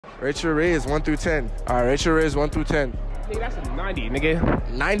Rate your Rizz 1 through 10. All right, rate your Rizz 1 through 10. Nigga, that's a 90,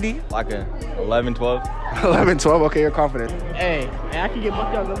 nigga. 90? Like a 11, 12. 11, 12. Okay, you're confident. Hey, I can get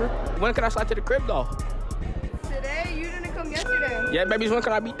booked out, number. When can I slide to the crib, though? Today? You didn't come yesterday. Yeah, babies, when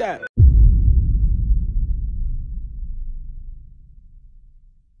can I beat that?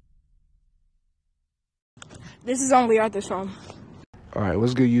 This is only at this home. All right,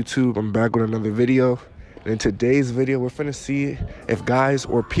 what's good, YouTube? I'm back with another video. In today's video, we're finna see if guys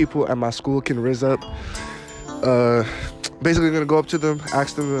or people at my school can Rizz up. Basically, gonna go up to them,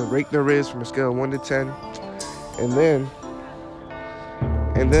 ask them to rate their Rizz from a scale of 1 to 10, and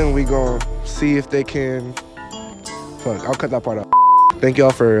then we gonna see if they can. Fuck, I'll cut that part out. Thank y'all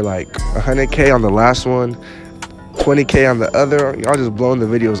for like 100K on the last one, 20K on the other. Y'all just blowing the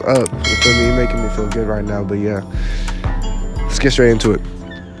videos up. You feel me? You're making me feel good right now. But yeah, let's get straight into it.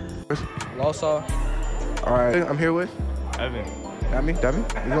 Losa. All right, I'm here with Evan. Devin.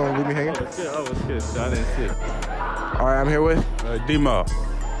 You gonna leave me hanging? What's good? Oh, what's good? So I didn't see. All right, I'm here with Demo. All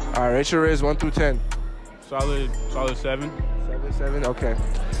right, rate your Rizz 1 through 10. Solid 7. 7. Okay.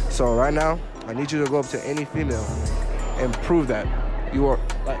 So right now, I need you to go up to any female and prove that you are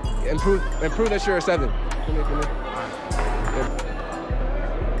like and prove that you're a 7. Come here.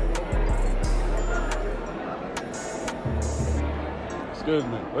 Excuse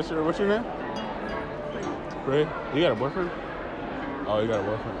me. What's your name? Ray. You got a boyfriend? Oh, you got a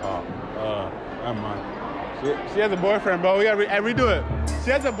boyfriend. Oh, never mind. She has a boyfriend, bro. We gotta redo it.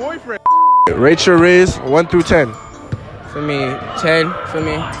 She has a boyfriend. Rate your Rizz 1 through 10. For me, 10. For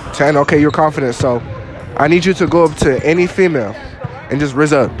me. 10. Okay, you're confident. So I need you to go up to any female and just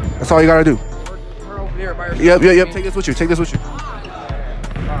Rizz up. That's all you gotta do. We're over there by yourself. Yep. Take this with you.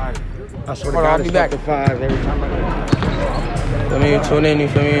 I swear to God, I'll be back. 5 every time I Feel me? Tune in, you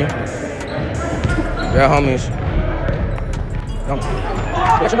feel me? Yeah, homies.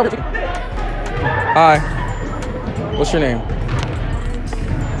 Hi. What's your name?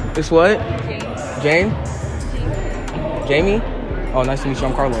 It's what? Jane. Jamie? Oh, nice to meet you.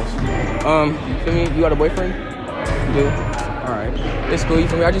 I'm Carlos. Feel me? You got a boyfriend? You do? Alright. It's cool, you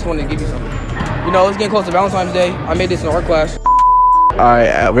feel me? I just wanted to give you something. You know, it's getting close to Valentine's Day. I made this in art class.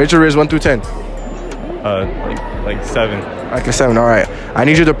 Alright, rate your Rizz 1 through 10. Like 7. Like a 7. Alright. I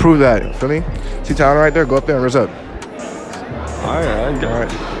need you to prove that. Feel me? See Tyler right there? Go up there and Rizz up. Alright. You got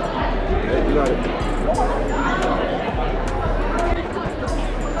it.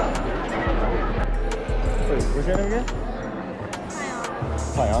 Wait, what's your name again?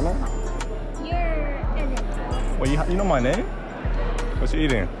 Tiana? You're in it. Well, you know my name? What's you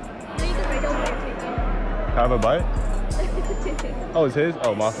eating? No, you can right over there. Can I have a bite? Oh, it's his?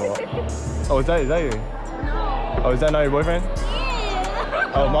 Oh, my fault. Oh, is that you? No. Oh, is that not your boyfriend?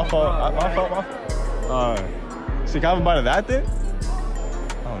 Yeah. Oh, my fault. My fault. So can I have a bite of that then?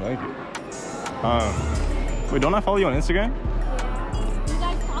 Oh, thank you. Wait, don't I follow you on Instagram? You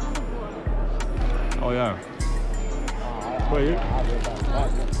guys talked before. Oh, yeah. Wait, I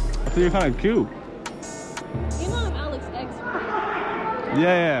think you're kind of cute. You know I'm Alex's ex, right?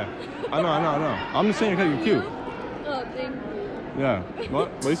 Yeah. I know. I'm just saying you're cute. Oh, thank you. Yeah. What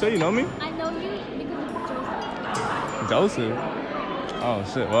you say? You know me? I know you because of Joseph. Oh,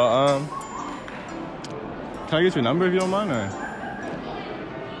 shit. Well, can I get your number if you don't mind? Or?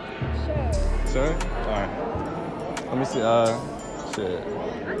 Sure. Sure? Alright. Let me see. Shit.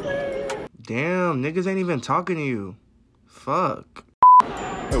 Damn, niggas ain't even talking to you. Fuck.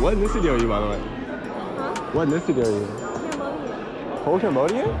 Wait, what ethnicity are you, by the way? Huh? What ethnicity are you? Cambodian. Whole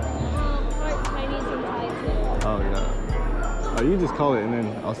Cambodian? Part Chinese and Thai too. Oh, yeah. Oh, you just call it and then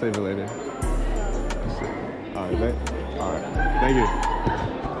I'll save it later. Alright, thank you.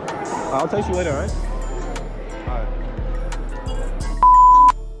 I'll text you later, alright?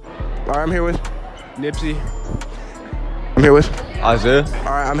 Alright, I'm here with Nipsey. I'm here with Isaiah?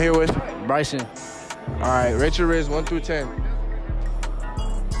 Alright, I'm here with Bryson. Alright, rate your Rizz 1 through 10.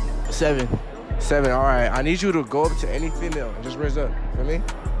 7. 7. Alright, I need you to go up to any female and just Rizz up. Feel me?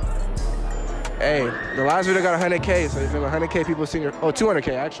 Hey, the last video got 100K, so you feel me? 100K people seen your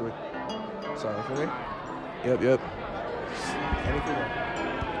 200K actually. So you feel me? Yep. Any female.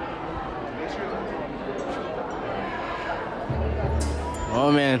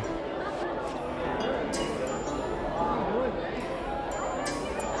 Oh, man.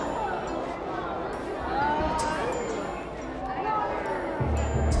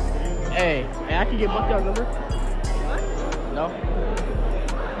 Hey, I can get booked out, number? What? No?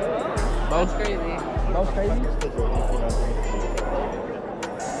 That's crazy. That's crazy?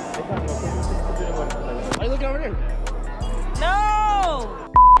 Why are you looking over there? No!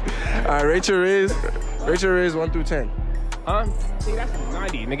 Alright, rate your Rizz 1 through 10. See, that's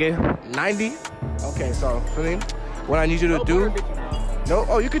 90, nigga. 90? Okay, so, feel me? What I need you to do... No?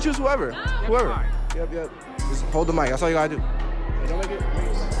 Oh, you can choose whoever. Whoever. Yep. Just hold the mic. That's all you gotta do. Hey, don't make it...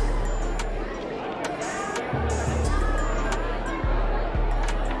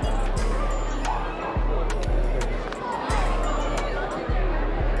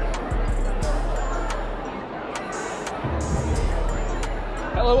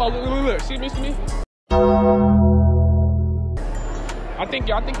 Hello, look. See me? I think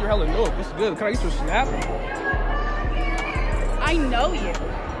you're hella new. This is good. Can I get your snap? I know you.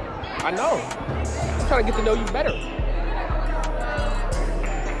 I know. I'm trying to get to know you better.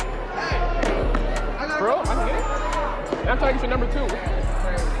 Bro, I get it. And I'm trying to get your number too.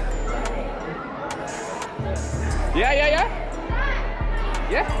 Yeah.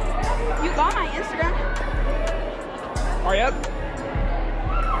 You got my Instagram? Oh, yep.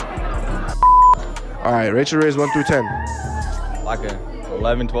 All right, rate your Rizz 1 through 10. Like a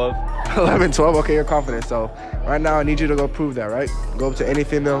 11, 12. 11, 12. Okay, you're confident. So right now, I need you to go prove that, right? Go up to any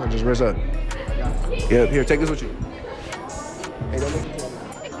female and just Rizz up. Yep, here, take this with you. Hey, don't make it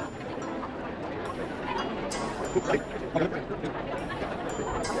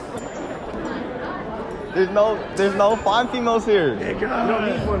There's no fine females here. You don't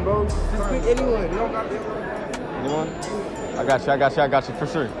need one, bro. Just pick anyone. You don't got to. Anyone? I got you for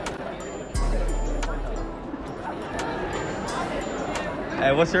sure.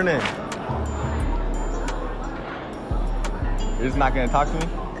 Hey, what's your name? You're just not gonna talk to me?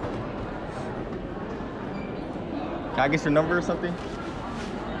 Can I get your number or something?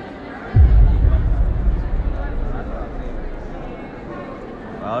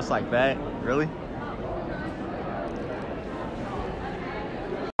 Oh, it's like that? Really?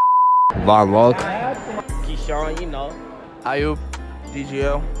 Von Walk. Keyshawn, you know. Ayub,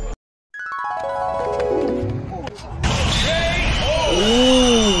 DGL.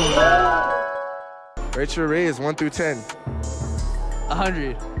 Rate your Rizz 1 through 10.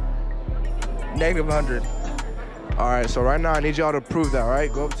 100. Negative 100. All right, so right now I need y'all to prove that,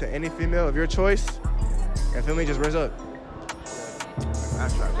 right? Go up to any female of your choice, and feel me, just Rizz up. I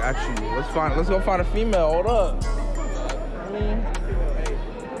got you. Let's go find a female. Hold up.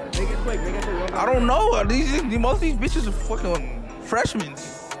 Make it quick. I don't know. Most of these bitches are fucking freshmen.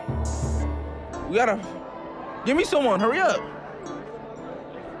 We gotta give me someone. Hurry up.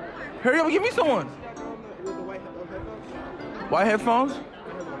 Give me someone. White headphones?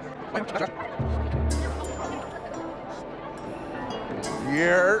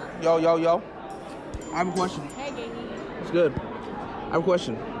 Yeah. Yo. I have a question. Hey, Gaby. It's good. I have a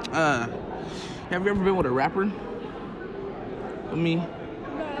question. Have you ever been with a rapper? With me? No.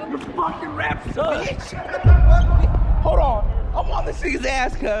 You fucking rap bitch. Hold on. I'm on this nigga's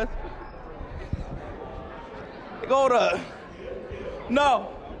ass, cuz. Hold up. No.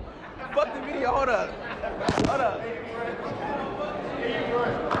 Fuck the video. Hold up.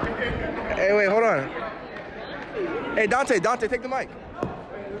 Hey, wait, hold on. Hey, Dante, take the mic.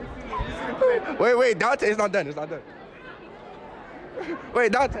 Wait, Dante, it's not done.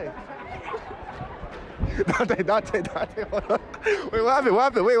 Wait, Dante, hold on. Wait, what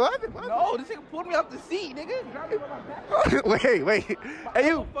happened? Wait, what happened? No, this nigga pulled me off the seat, nigga. Grabbed me by my back. Wait. Hey,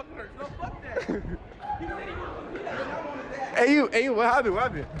 you. No, fuck that. Hey, you, what happened?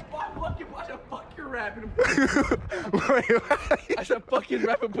 I should fucking rap and Wait, what? I should fucking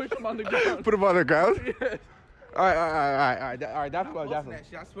rap and push him on the ground. Put him on the ground? Yes. All right, dap him. That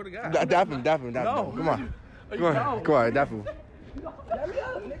shit, I swear to God. Dap him. No. Come on, dap him.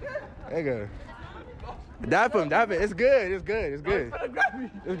 Nigga. Dap him. It's good. It's good.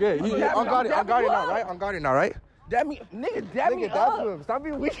 On guard now, right? Dab me, nigga, dab me Dap up. him. Stop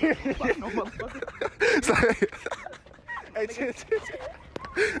being weird. No, motherfucker. Hey, chill.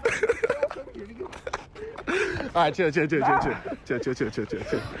 All right, chill.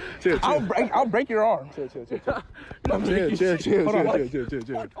 I'll break your arm. Chill.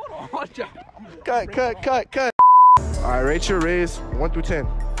 Hold on. Watch out. Cut. All right, rate your Rizz 1 through 10.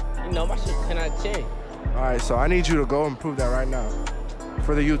 You know my shit 10 out of 10. All right, so I need you to go and prove that right now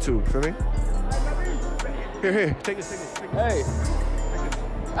for the YouTube. Feel me? Here. Take it.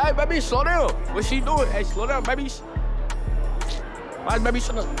 Hey, baby, slow down. What's she doing? Hey, slow down, baby. Why is baby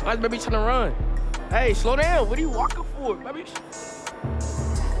trying to run? Hey, slow down. What are you walking for, baby?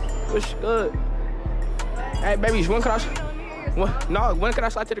 What's good? Hey, baby, when can I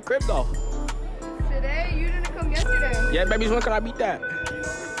slide to the crib though? Today? You didn't come yesterday. Yeah, baby, when can I beat that?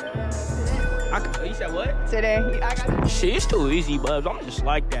 You said what? Today. I got you. Shit, it's too easy, bubs. I'm just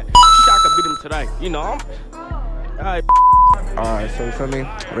like that. She said I could beat him today. You know, All right, so you feel me?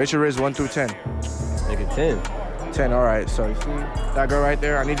 Rate your Rizz 1 through 10. Nigga, 10. 10, all right. So you see that girl right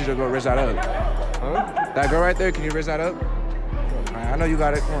there? I need you to go Rizz that up. Huh? That girl right there, can you Rizz that up? All right, I know you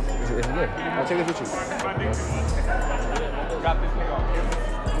got it. Come on. It's good. I'll take this with you.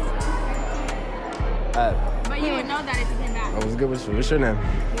 But you would know that if you came back. I was good with you. What's your name?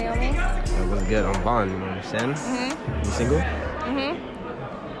 Naomi? I was good. I'm Vaughn, you know what I'm saying? Mm-hmm. You single? Mm-hmm.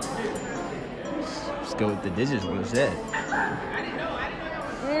 Just go with the digits, what you said.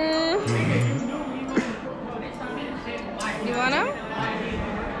 You wanna?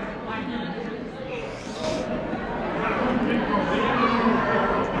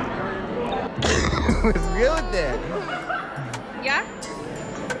 What's good with that? Yeah?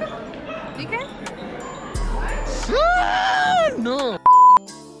 You can? No.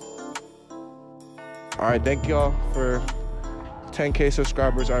 All right, thank y'all for 10K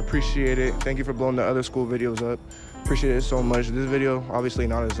subscribers. I appreciate it. Thank you for blowing the other school videos up. Appreciate it so much. This video, obviously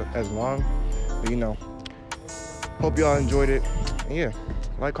not as long, but you know, hope y'all enjoyed it. And yeah,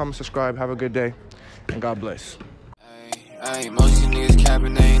 like, comment, subscribe. Have a good day, and God bless. Ay, most of these niggas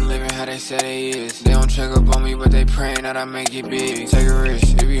capping, they ain't living how they say they is. They don't check up on me, but they praying that I make it big. Take a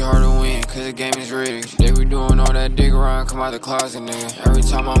risk, it be hard to win, cause the game is rigged. They be doing all that dig around, come out the closet, nigga. Every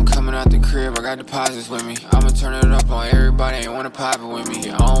time I'm coming out the crib, I got deposits with me. I'ma turn it up on everybody, ain't wanna pop it with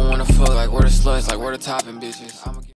me. I don't wanna fuck like where the sluts, like where the topping bitches.